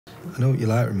I know what you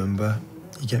like, remember?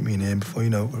 You get me in here before you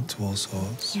know it, we're up to all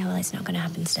sorts. Yeah, well, it's not going to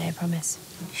happen today, I promise.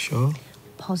 Sure?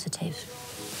 Positive.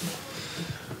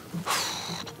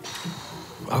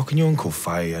 How can your uncle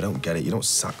fire you? I don't get it. You don't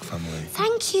sack family.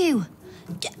 Thank you.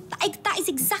 That is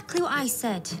exactly what I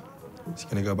said. Is he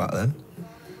going to go back then?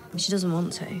 She doesn't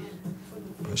want to.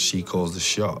 But she calls the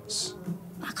shots.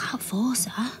 I can't force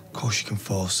her. Of course you can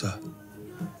force her.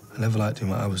 I never liked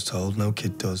doing what I was told. No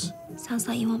kid does. Sounds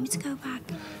like you want me to go back.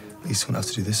 At least I won't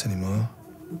have to do this anymore.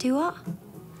 Do what?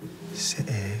 Sit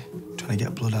here, trying to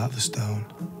get blood out of the stone.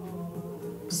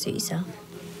 Suit yourself.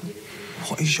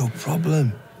 What is your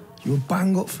problem? You were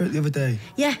bang up for it the other day.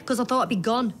 Yeah, because I thought I'd be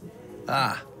gone.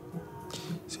 Ah.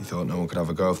 So you thought no one could have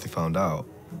a go if they found out?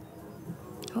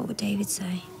 What would David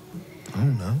say? I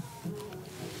don't know.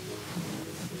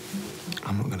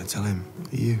 I'm not going to tell him.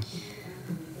 Are you?